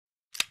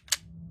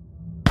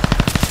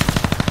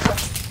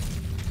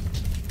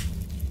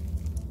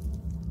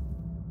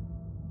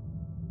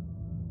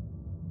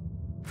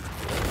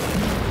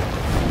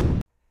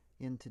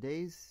In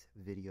today's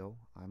video,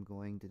 I'm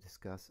going to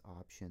discuss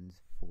options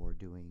for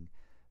doing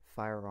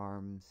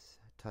firearms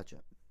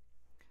touch-up.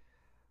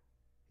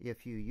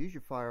 If you use your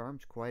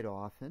firearms quite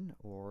often,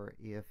 or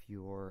if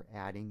you're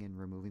adding and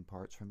removing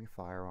parts from your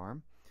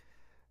firearm,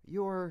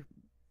 you're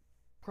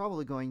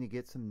probably going to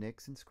get some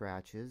nicks and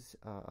scratches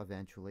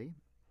eventually.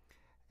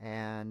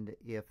 And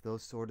if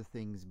those sort of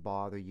things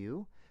bother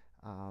you,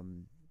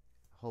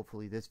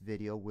 hopefully this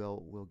video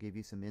will give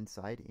you some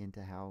insight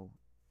into how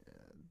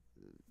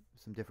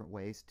some different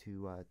ways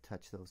to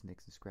touch those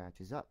nicks and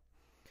scratches up.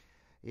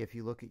 If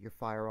you look at your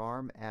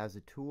firearm as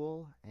a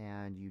tool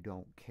and you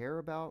don't care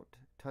about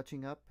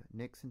touching up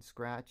nicks and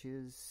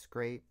scratches,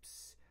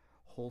 scrapes,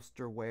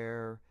 holster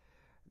wear,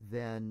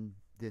 then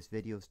this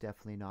video is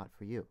definitely not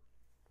for you.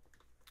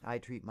 I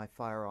treat my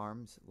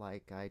firearms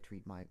like I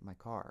treat my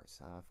cars.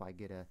 If I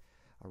get a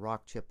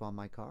rock chip on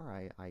my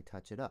car, I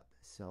touch it up.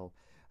 So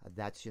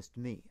that's just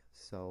me.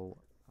 So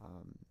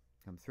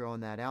I'm throwing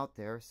that out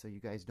there so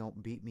you guys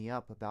don't beat me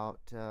up about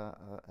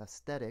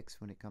aesthetics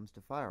when it comes to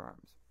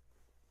firearms.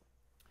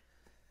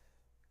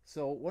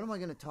 So what am I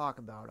going to talk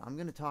about? I'm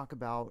going to talk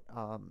about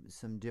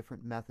some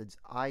different methods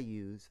I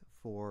use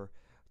for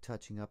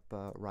touching up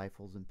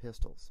rifles and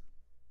pistols.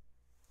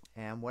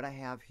 And what I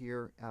have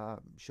here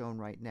shown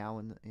right now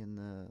in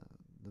the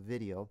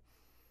video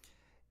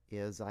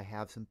is I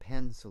have some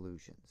pen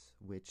solutions,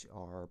 which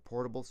are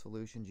portable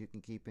solutions you can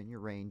keep in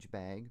your range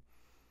bag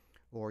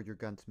or your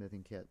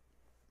gunsmithing kit,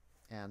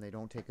 and they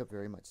don't take up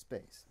very much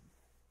space.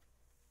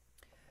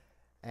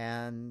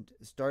 And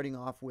starting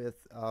off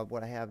with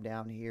what I have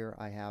down here,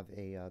 I have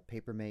a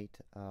Papermate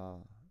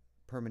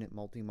permanent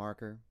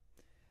multi-marker.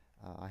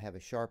 I have a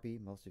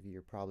Sharpie. Most of you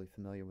are probably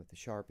familiar with the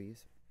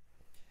Sharpies.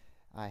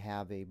 I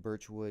have a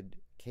Birchwood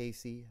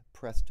Casey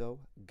Presto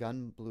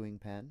gun bluing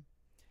pen,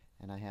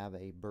 and I have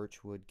a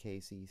Birchwood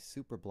Casey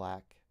super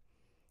black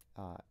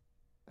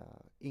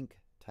ink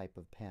type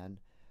of pen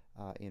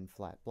in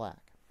flat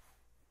black.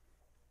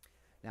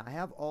 Now I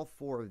have all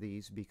four of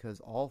these because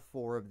all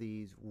four of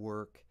these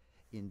work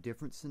in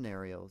different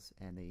scenarios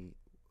and they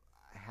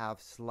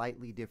have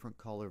slightly different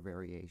color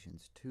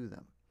variations to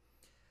them.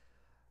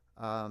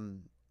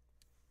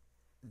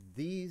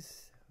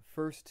 These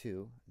first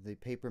two, the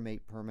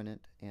Papermate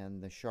Permanent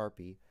and the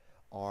Sharpie,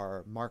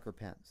 are marker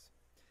pens.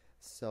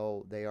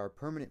 So they are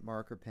permanent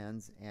marker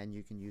pens, and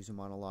you can use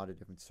them on a lot of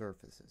different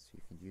surfaces.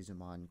 You can use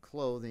them on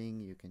clothing,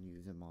 you can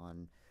use them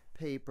on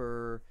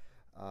paper,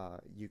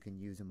 you can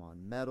use them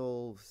on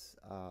metals,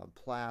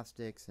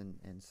 plastics,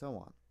 and so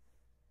on.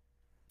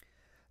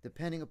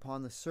 Depending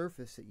upon the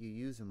surface that you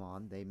use them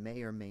on, they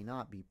may or may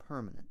not be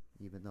permanent,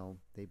 even though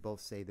they both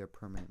say they're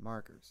permanent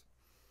markers.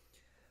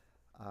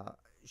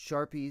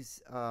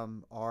 Sharpies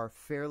are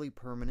fairly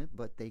permanent,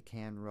 but they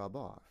can rub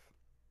off.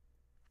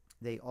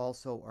 They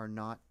also are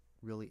not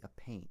really a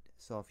paint.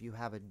 So if you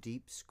have a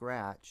deep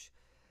scratch,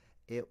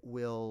 it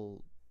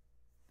will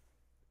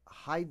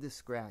hide the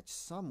scratch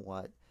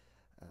somewhat,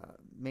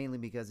 mainly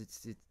because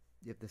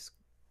if the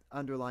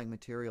underlying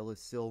material is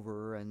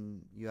silver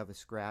and you have a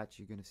scratch,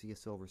 you're going to see a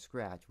silver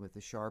scratch. With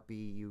the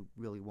Sharpie, you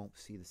really won't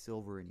see the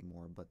silver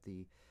anymore, but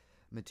the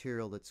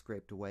material that's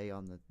scraped away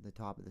on the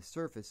top of the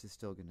surface is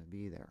still going to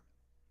be there.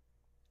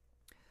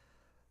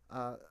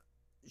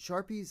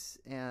 Sharpies,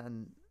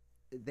 and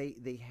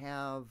they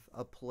have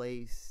a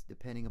place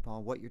depending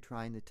upon what you're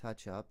trying to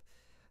touch up.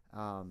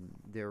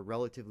 They're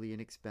relatively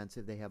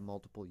inexpensive. They have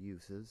multiple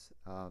uses.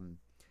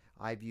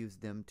 I've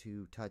used them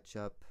to touch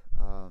up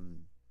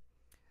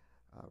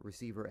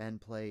receiver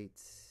end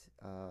plates,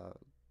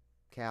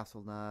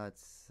 castle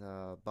nuts,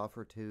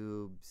 buffer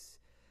tubes,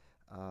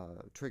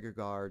 trigger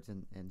guards,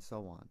 and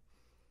so on.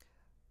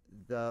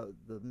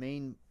 The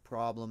main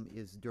problem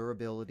is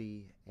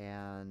durability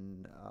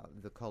and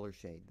the color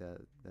shade.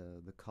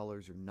 The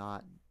colors are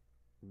not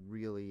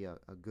really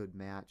a good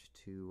match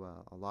to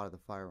a lot of the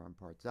firearm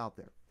parts out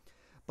there.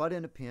 But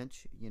in a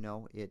pinch, you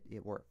know,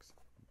 it works.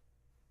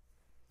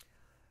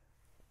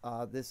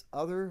 This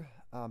other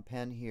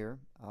pen here,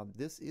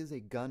 this is a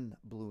gun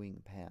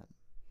bluing pen.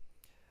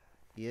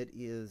 It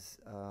is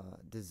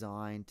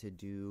designed to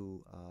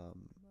do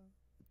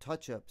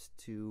touch-ups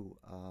to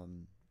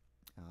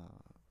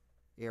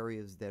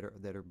areas that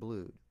are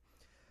blued.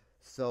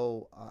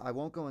 So I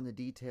won't go into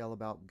detail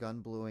about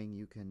gun bluing.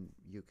 You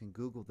can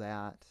Google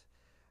that.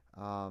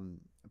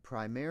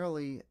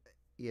 Primarily,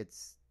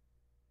 it's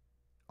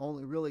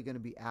only really going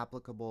to be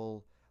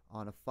applicable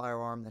on a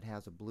firearm that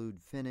has a blued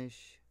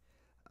finish,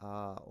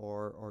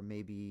 or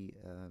maybe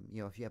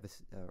you know, if you have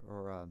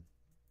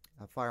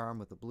a firearm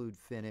with a blued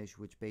finish,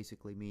 which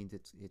basically means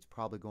it's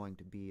probably going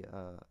to be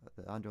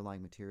the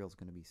underlying material is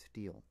going to be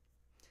steel.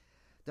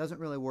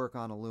 Doesn't really work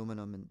on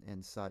aluminum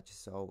and such,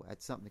 so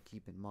that's something to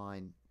keep in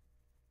mind.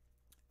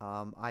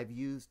 I've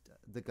used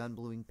the gun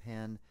bluing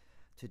pen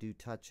to do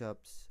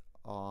touch-ups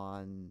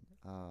on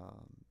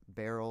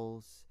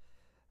barrels,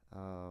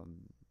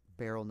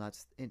 barrel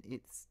nuts, and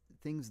it's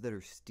things that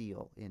are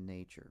steel in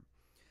nature.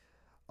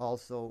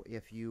 Also,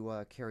 if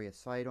you carry a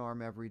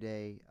sidearm every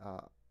day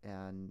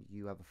and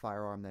you have a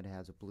firearm that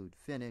has a blued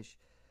finish,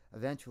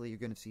 eventually you're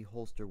going to see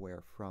holster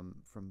wear from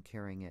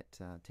carrying it,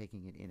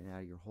 taking it in and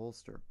out of your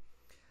holster.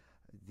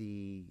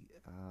 The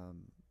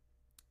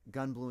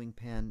gun bluing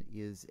pen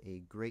is a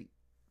great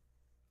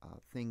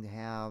thing to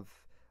have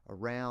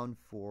around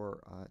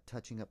for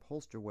touching up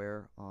holster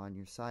wear on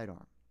your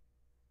sidearm.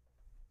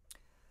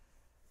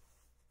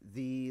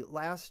 The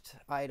last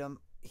item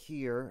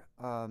here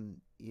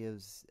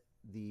is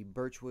the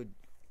Birchwood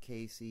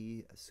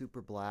Casey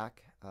Super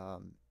Black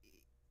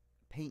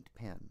paint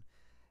pen,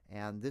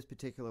 and this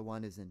particular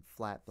one is in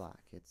flat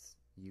black.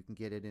 You can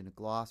get it in a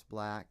gloss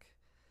black.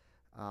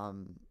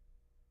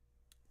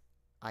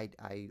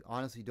 I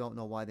honestly don't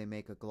know why they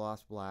make a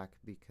gloss black,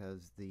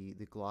 because the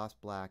gloss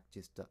black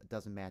just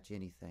doesn't match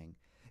anything.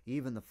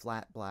 Even the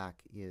flat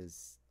black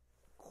is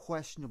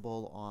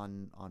questionable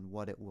on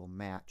what it will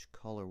match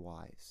color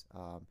wise.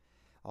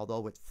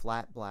 Although with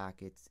flat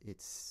black,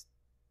 it's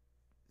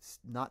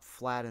not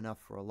flat enough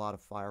for a lot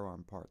of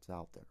firearm parts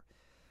out there.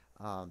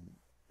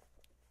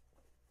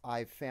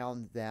 I've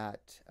found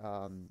that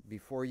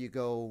before you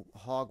go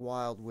hog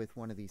wild with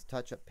one of these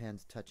touch-up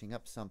pens touching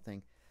up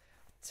something,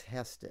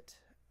 test it,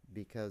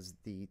 because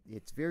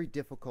it's very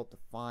difficult to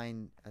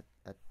find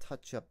a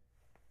touch-up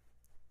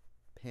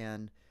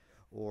pen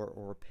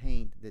or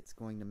paint that's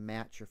going to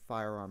match your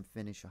firearm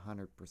finish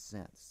 100%.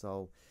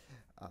 So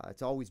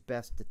it's always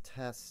best to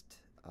test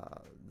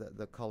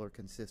the color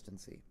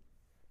consistency.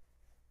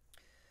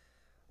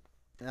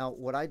 Now,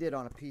 what I did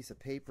on a piece of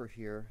paper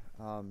here,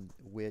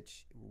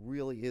 which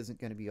really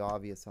isn't going to be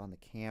obvious on the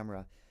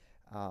camera,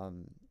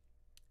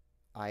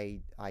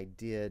 I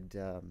did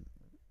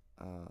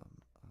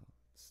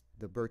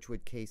the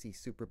Birchwood Casey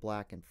Super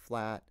Black and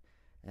Flat,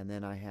 and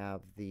then I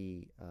have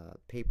the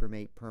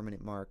Papermate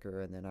permanent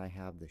marker, and then I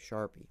have the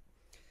Sharpie.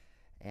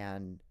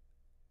 And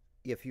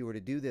if you were to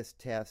do this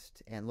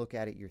test and look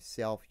at it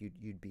yourself,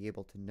 you'd be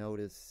able to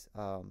notice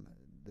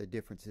the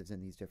differences in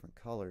these different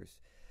colors,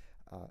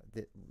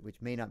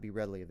 which may not be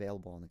readily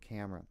available on the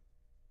camera.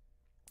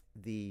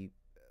 The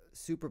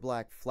Super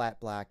Black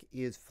Flat Black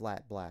is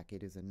flat black.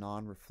 It is a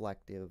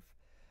non-reflective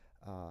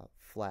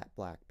flat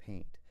black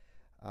paint.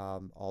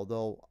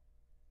 Although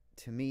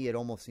to me it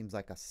almost seems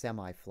like a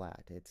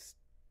semi-flat. It's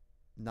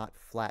not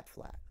flat.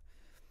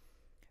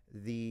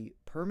 The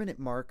permanent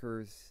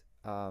markers,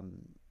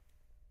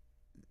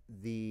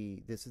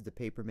 this is the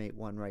Papermate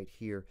one right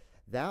here.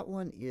 That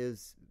one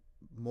is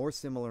more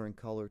similar in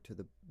color to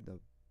the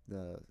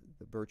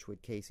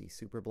Birchwood Casey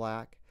Super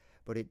Black,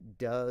 but it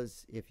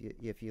does,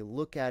 if you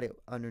look at it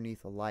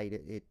underneath a light,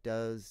 it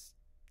does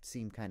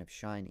seem kind of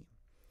shiny.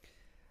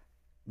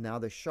 Now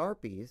the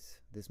Sharpies,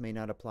 this may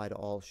not apply to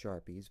all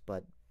Sharpies,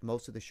 but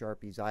most of the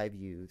Sharpies I've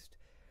used,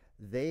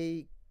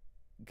 they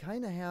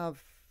kind of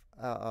have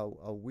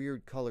a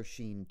weird color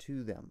sheen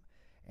to them,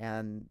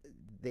 and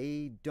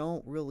they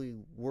don't really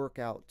work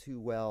out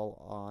too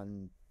well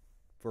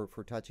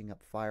for touching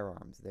up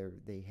firearms.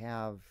 They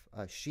have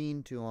a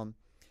sheen to them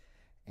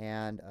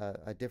and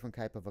a different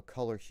type of a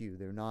color hue.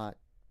 They're not,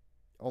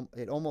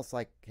 it almost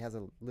like has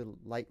a little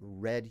light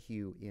red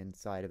hue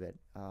inside of it.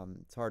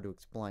 It's hard to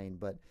explain,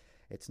 but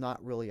it's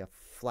not really a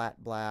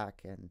flat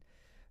black, and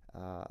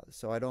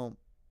so I don't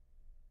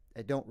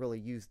really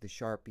use the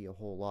Sharpie a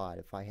whole lot.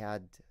 If I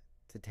had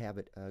to have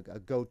it a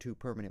go-to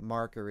permanent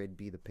marker, it'd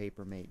be the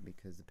Papermate,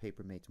 because the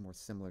Papermate's more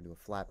similar to a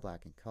flat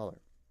black in color.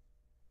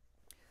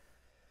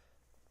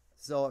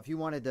 So if you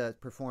wanted to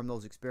perform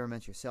those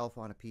experiments yourself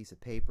on a piece of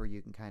paper,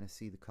 you can kind of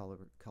see the color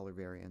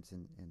variance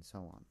and so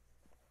on.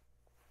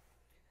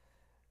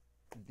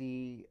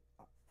 The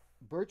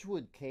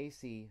Birchwood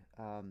Casey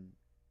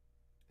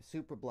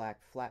Super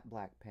Black Flat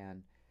Black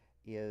pen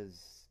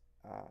is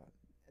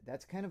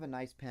that's kind of a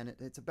nice pen.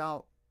 It's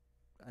about,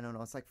 I don't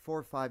know, it's like $4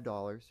 or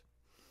 $5.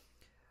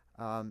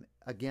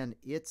 Again,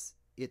 it's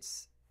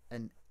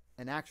an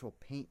actual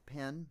paint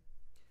pen,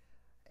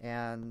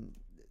 and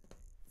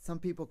some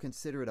people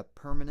consider it a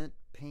permanent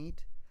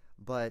paint,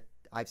 but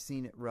I've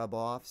seen it rub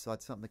off, so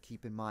it's something to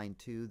keep in mind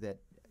too, that,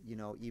 you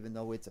know, even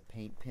though it's a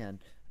paint pen,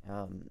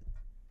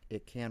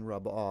 it can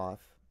rub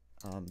off.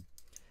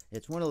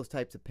 It's one of those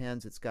types of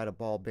pens that's got a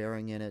ball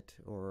bearing in it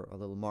or a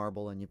little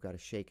marble, and you've got to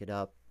shake it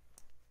up.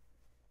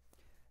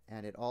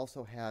 And it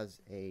also has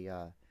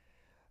a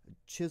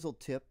chisel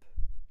tip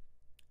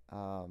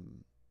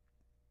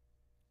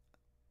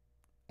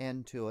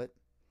end to it,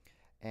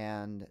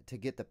 and to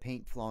get the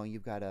paint flowing,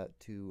 you've got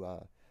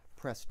to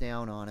press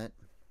down on it.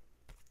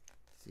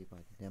 Let's see if I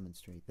can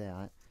demonstrate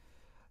that.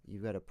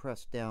 You've got to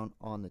press down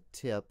on the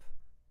tip,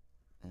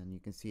 and you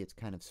can see it's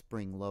kind of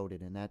spring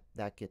loaded, and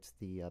that gets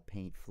the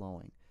paint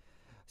flowing.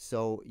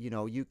 So, you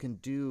know, you can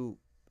do,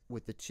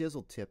 with the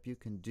chisel tip, you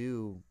can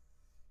do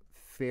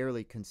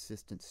fairly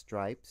consistent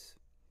stripes.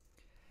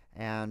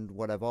 And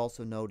what I've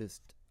also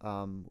noticed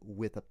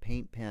with a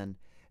paint pen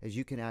is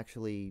you can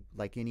actually,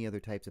 like any other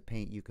types of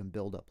paint, you can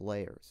build up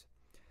layers.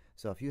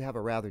 So if you have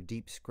a rather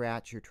deep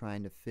scratch you're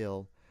trying to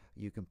fill,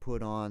 you can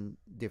put on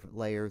different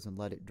layers and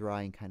let it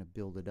dry and kind of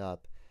build it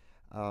up.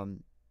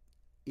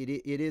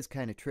 It is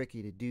kind of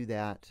tricky to do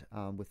that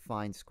with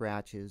fine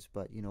scratches,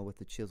 but, you know, with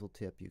the chisel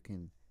tip you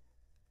can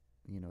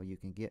you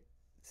can get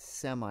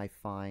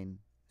semi-fine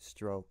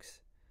strokes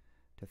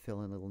to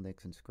fill in little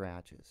nicks and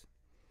scratches.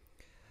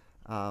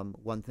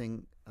 One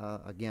thing,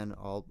 again,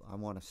 I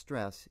want to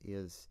stress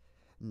is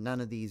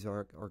none of these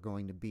are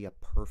going to be a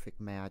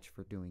perfect match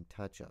for doing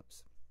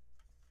touch-ups.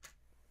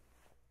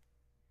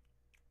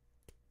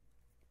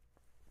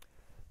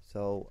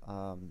 So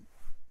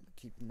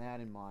keeping that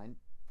in mind,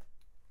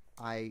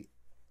 I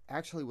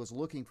actually was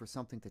looking for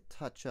something to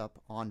touch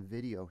up on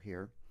video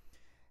here,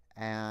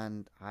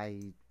 and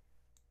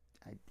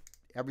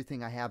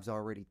everything I have is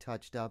already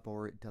touched up,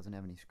 or it doesn't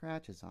have any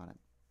scratches on it.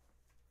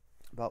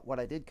 But what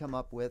I did come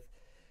up with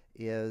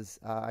is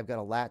I've got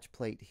a latch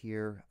plate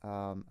here,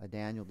 a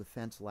Daniel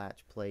Defense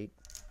latch plate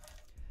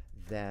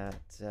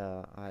that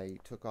I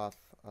took off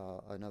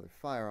another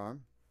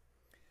firearm.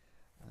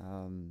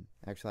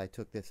 Actually, I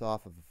took this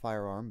off of a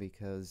firearm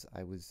because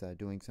I was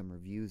doing some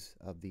reviews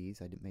of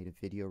these. I made a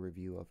video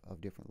review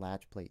of different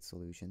latch plate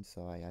solutions,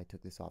 so I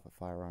took this off a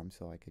firearm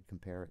so I could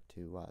compare it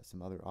to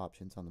some other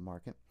options on the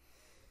market.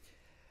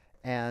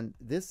 And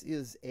this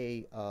is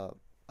a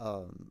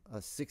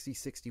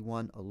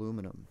 6061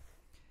 aluminum,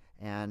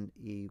 and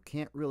you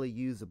can't really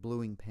use a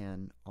bluing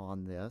pen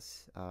on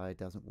this. It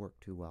doesn't work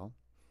too well.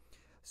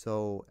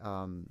 So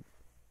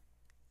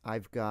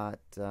I've got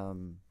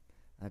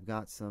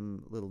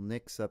some little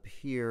nicks up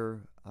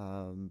here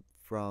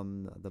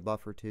from the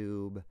buffer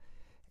tube,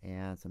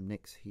 and some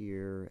nicks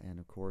here, and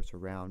of course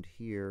around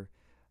here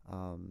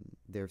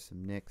there's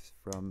some nicks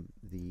from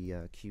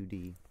the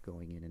QD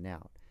going in and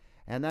out,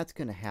 and that's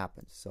going to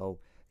happen. So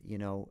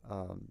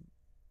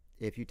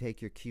if you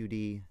take your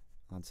QD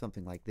on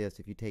something like this,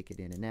 if you take it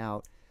in and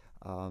out,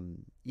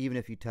 even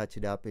if you touch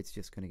it up, it's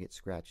just going to get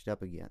scratched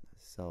up again.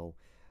 So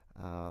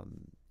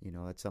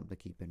it's something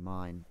to keep in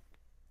mind,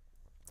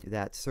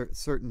 that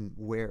certain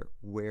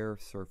wear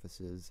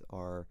surfaces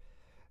are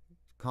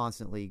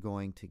constantly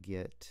going to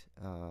get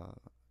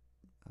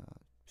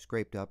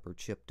scraped up or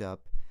chipped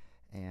up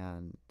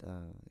and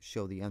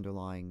show the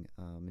underlying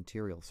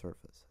material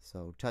surface.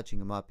 So touching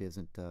them up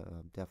isn't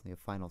definitely a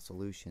final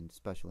solution,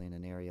 especially in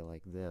an area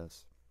like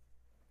this.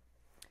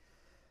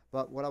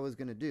 But what I was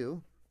going to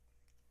do,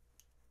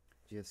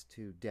 just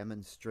to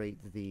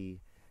demonstrate the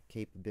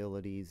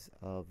capabilities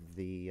of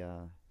the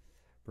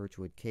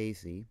Birchwood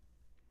Casey,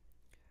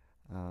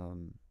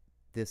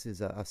 this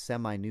is a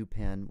semi-new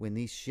pen. When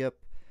these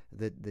ship,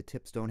 the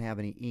tips don't have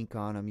any ink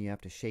on them. You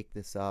have to shake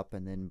this up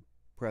and then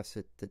press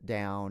it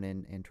down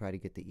and try to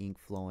get the ink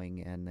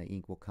flowing, and the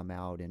ink will come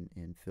out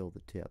and fill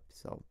the tip.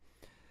 So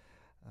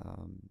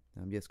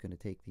I'm just going to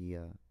take the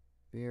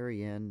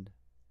very end,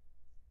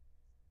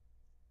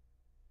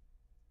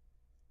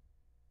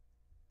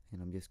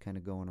 and I'm just kind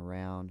of going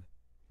around.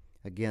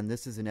 Again,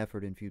 this is an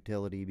effort in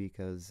futility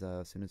because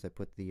as soon as I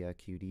put the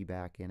QD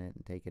back in it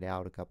and take it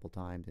out a couple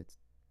times, it's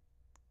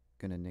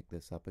going to nick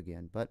this up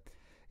again. But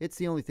it's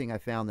the only thing I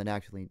found that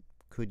actually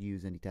could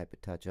use any type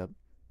of touch-up.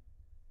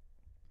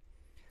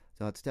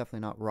 So it's definitely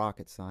not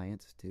rocket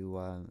science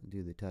to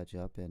do the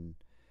touch-up, and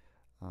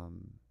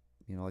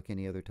like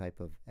any other type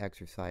of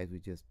exercise, we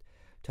just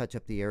touch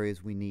up the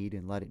areas we need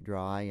and let it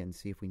dry and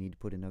see if we need to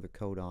put another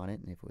coat on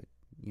it, and if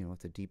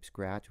it's a deep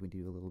scratch, we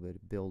do a little bit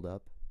of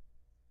build-up.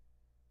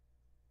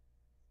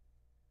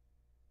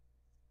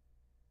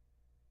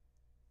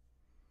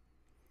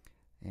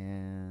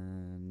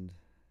 And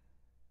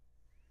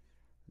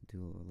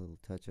do a little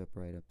touch-up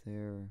right up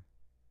there.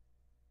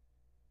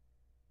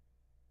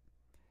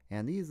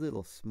 And these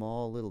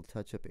small little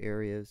touch-up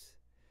areas,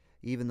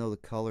 even though the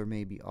color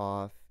may be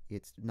off,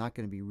 it's not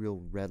going to be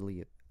real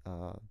readily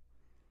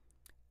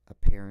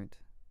apparent.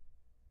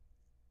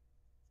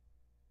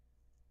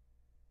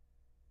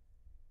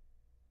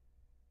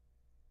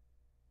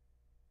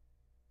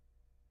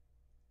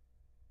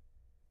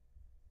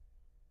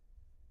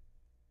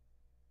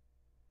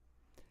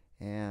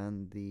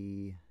 And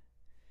the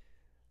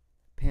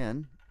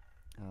pen,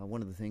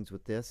 one of the things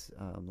with this,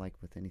 like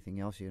with anything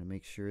else, you got to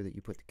make sure that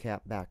you put the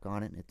cap back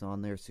on it and it's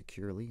on there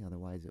securely,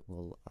 otherwise it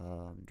will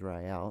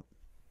dry out.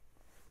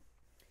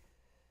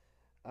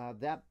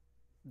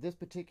 This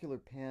particular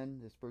pen,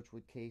 this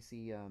Birchwood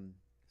Casey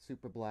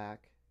Super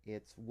Black,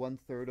 it's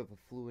 1/3 of a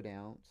fluid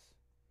ounce.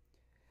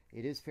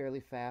 It is fairly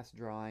fast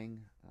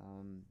drying.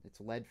 It's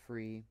lead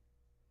free.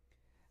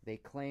 They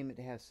claim it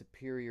has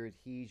superior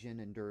adhesion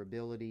and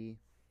durability.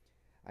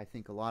 I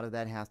think a lot of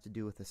that has to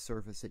do with the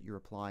surface that you're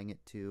applying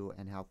it to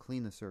and how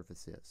clean the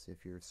surface is.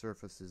 If your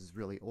surface is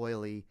really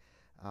oily,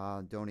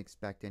 don't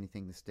expect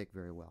anything to stick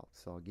very well.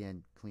 So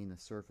again, clean the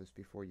surface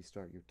before you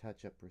start your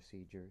touch-up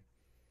procedure.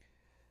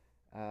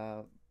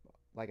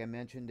 Like I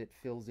mentioned, it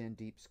fills in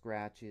deep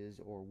scratches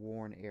or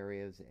worn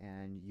areas,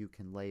 and you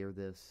can layer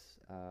this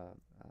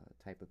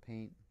type of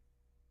paint.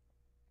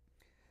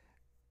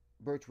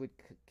 Birchwood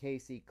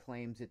Casey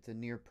claims it's a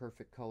near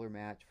perfect color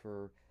match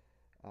for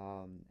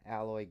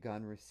alloy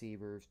gun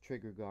receivers,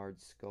 trigger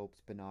guards,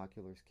 scopes,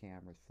 binoculars,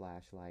 cameras,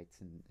 flashlights,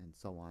 and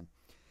so on.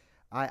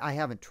 I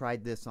haven't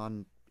tried this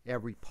on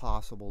every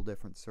possible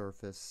different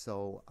surface,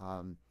 so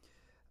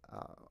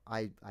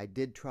I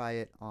did try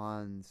it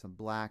on some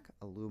black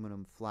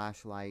aluminum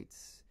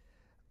flashlights.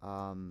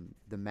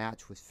 The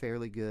match was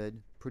fairly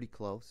good, pretty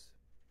close.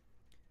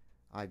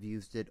 I've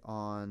used it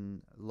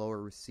on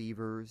lower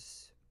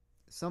receivers.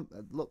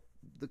 Look,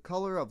 the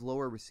color of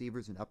lower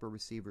receivers and upper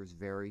receivers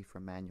vary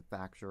from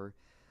manufacturer.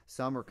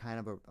 Some are kind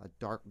of a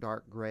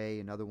dark gray,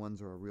 and other ones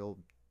are a real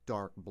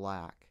dark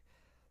black.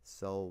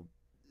 So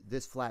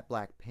this flat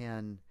black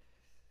pen,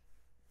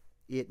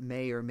 it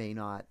may or may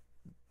not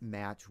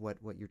match what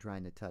you're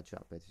trying to touch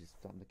up. It's just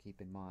something to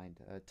keep in mind.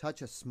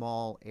 Touch a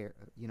small air,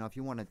 if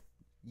you want to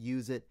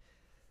use it,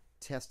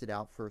 test it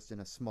out first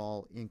in a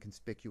small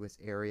inconspicuous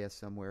area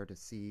somewhere to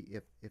see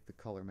if the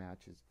color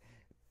match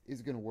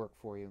is going to work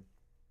for you.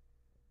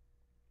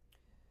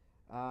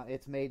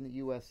 It's made in the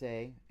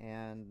USA,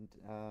 and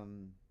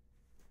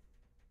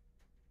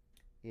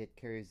it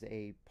carries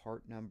a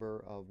part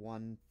number of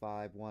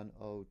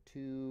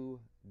 15102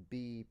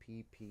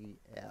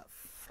 BPPF.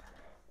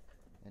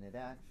 And I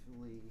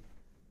actually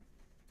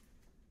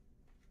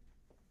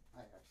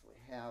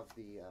have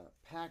the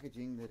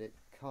packaging that it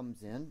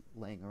comes in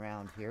laying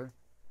around here.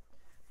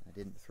 I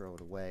didn't throw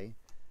it away.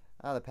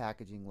 The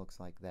packaging looks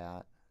like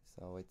that.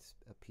 So it's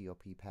a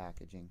POP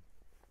packaging.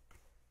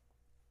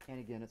 And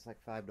again, it's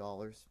like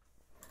 $5.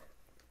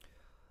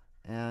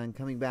 And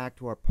coming back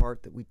to our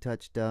part that we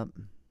touched up,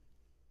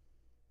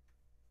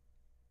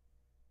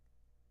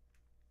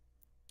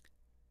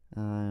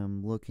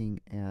 I'm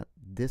looking at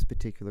this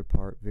particular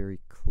part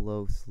very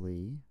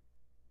closely,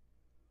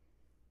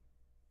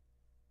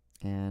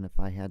 and if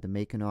I had to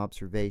make an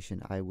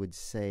observation, I would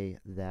say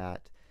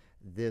that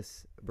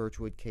this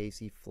Birchwood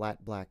Casey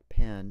flat black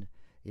pen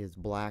is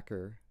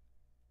blacker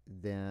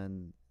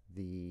than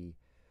the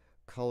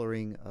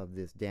coloring of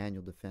this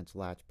Daniel Defense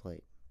latch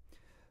plate.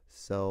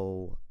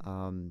 So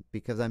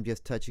because I'm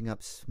just touching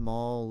up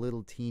small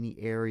little teeny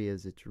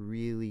areas, it's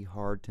really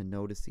hard to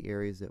notice the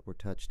areas that were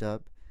touched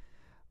up.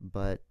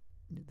 But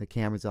the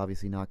camera's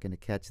obviously not going to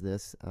catch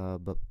this,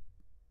 but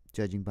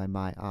judging by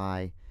my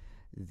eye,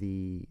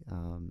 the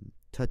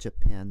touch-up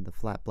pen, the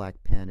flat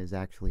black pen, is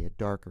actually a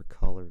darker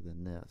color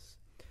than this.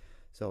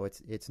 So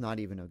it's not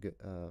even a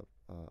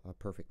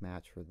perfect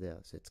match for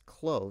this. It's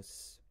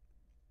close,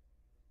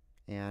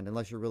 and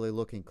unless you're really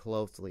looking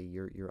closely,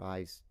 your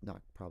eye's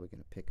not probably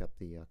going to pick up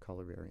the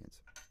color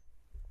variance.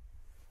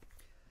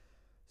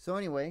 So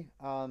anyway,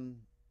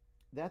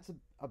 that's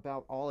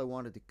about all I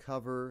wanted to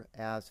cover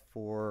as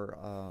for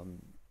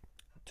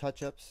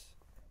touch-ups,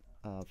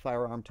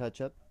 firearm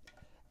touch-up,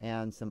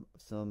 and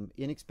some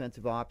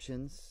inexpensive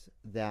options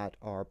that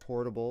are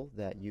portable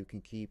that you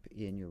can keep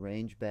in your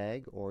range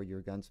bag or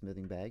your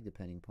gunsmithing bag,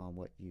 depending upon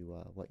what you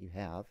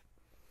have.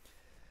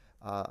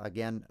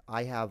 Again,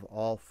 I have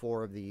all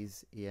 4 of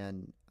these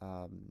in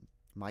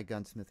my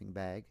gunsmithing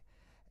bag,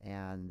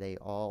 and they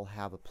all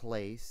have a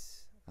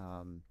place.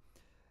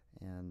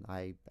 And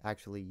I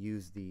actually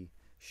use the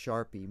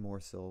Sharpie more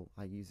so.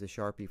 I use the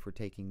Sharpie for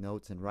taking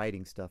notes and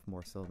writing stuff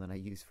more so than I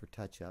use for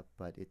touch-up,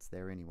 but it's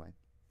there anyway.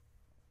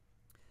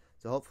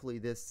 So hopefully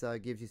this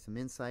gives you some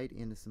insight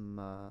into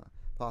some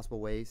possible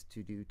ways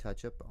to do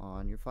touch-up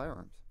on your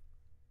firearms.